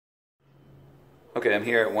Okay, I'm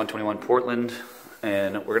here at 121 Portland,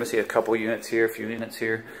 and we're going to see a couple units here, a few units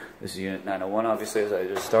here. This is unit 901, obviously, as I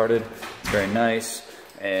just started. It's very nice,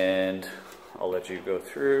 and I'll let you go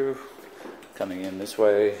through. Coming in this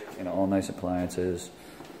way, you know, all nice appliances.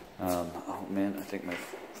 Oh man, I think my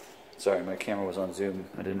camera was on zoom.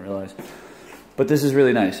 I didn't realize. But this is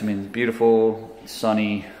really nice. I mean, beautiful,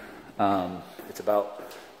 sunny. It's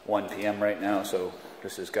about 1 p.m. right now, so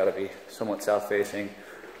this has got to be somewhat south-facing.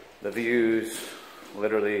 The views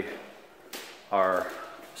literally are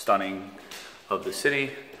stunning of the city.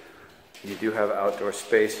 You do have outdoor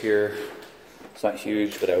space here. It's not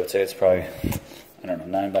huge, but I would say it's probably, I don't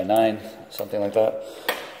know, 9 by 9, something like that.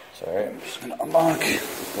 Sorry, I'm just gonna unlock,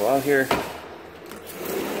 go out here.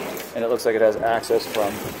 And it looks like it has access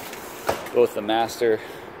from both the master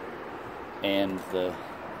and the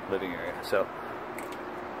living area. So,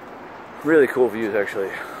 really cool views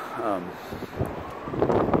actually.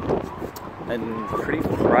 And pretty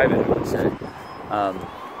private, I would say.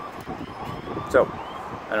 So,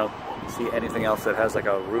 I don't see anything else that has like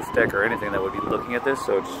a roof deck or anything that would be looking at this,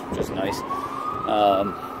 so it's just nice.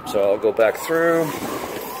 So I'll go back through.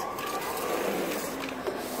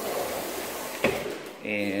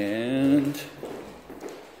 And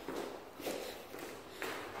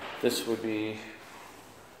this would be,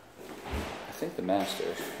 I think, the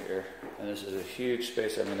master here. And this is a huge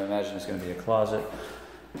space. I'm going to imagine it's going to be a closet.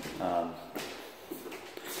 I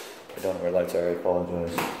don't know where lights are, I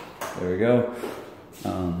apologize. There we go.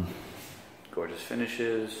 Gorgeous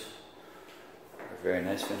finishes. Or very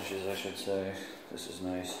nice finishes, I should say. This is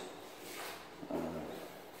nice.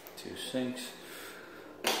 2 sinks.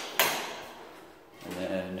 And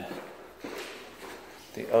then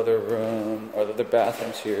the other room, or the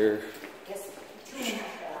bathrooms here. Yes,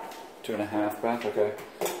 2.5 bath. 2.5 bath, okay.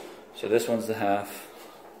 So this one's the half.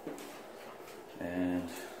 And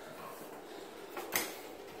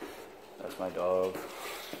that's my dog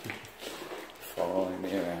following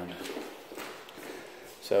me around.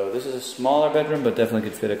 So this is a smaller bedroom, but definitely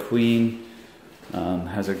could fit a queen.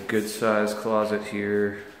 Has a good sized closet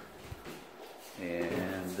here.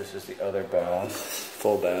 And this is the other bath,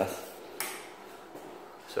 full bath.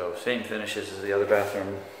 So same finishes as the other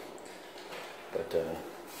bathroom. But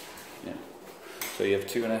yeah. So you have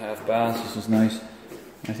 2.5 baths, this is nice.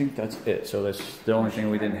 I think that's it. So that's the only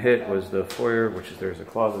thing we didn't hit was the foyer, which is there's a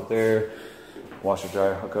closet there, washer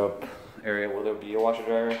dryer hookup area. Will there be a washer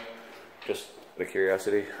dryer? Just out of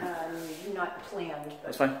curiosity. Not planned. But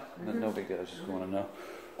that's fine. No big deal. I just want to know.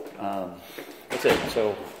 That's it.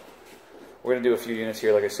 So we're gonna do a few units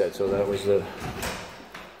here, like I said. So that was the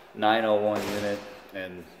 901 unit,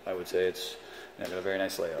 and I would say it's got a very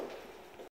nice layout.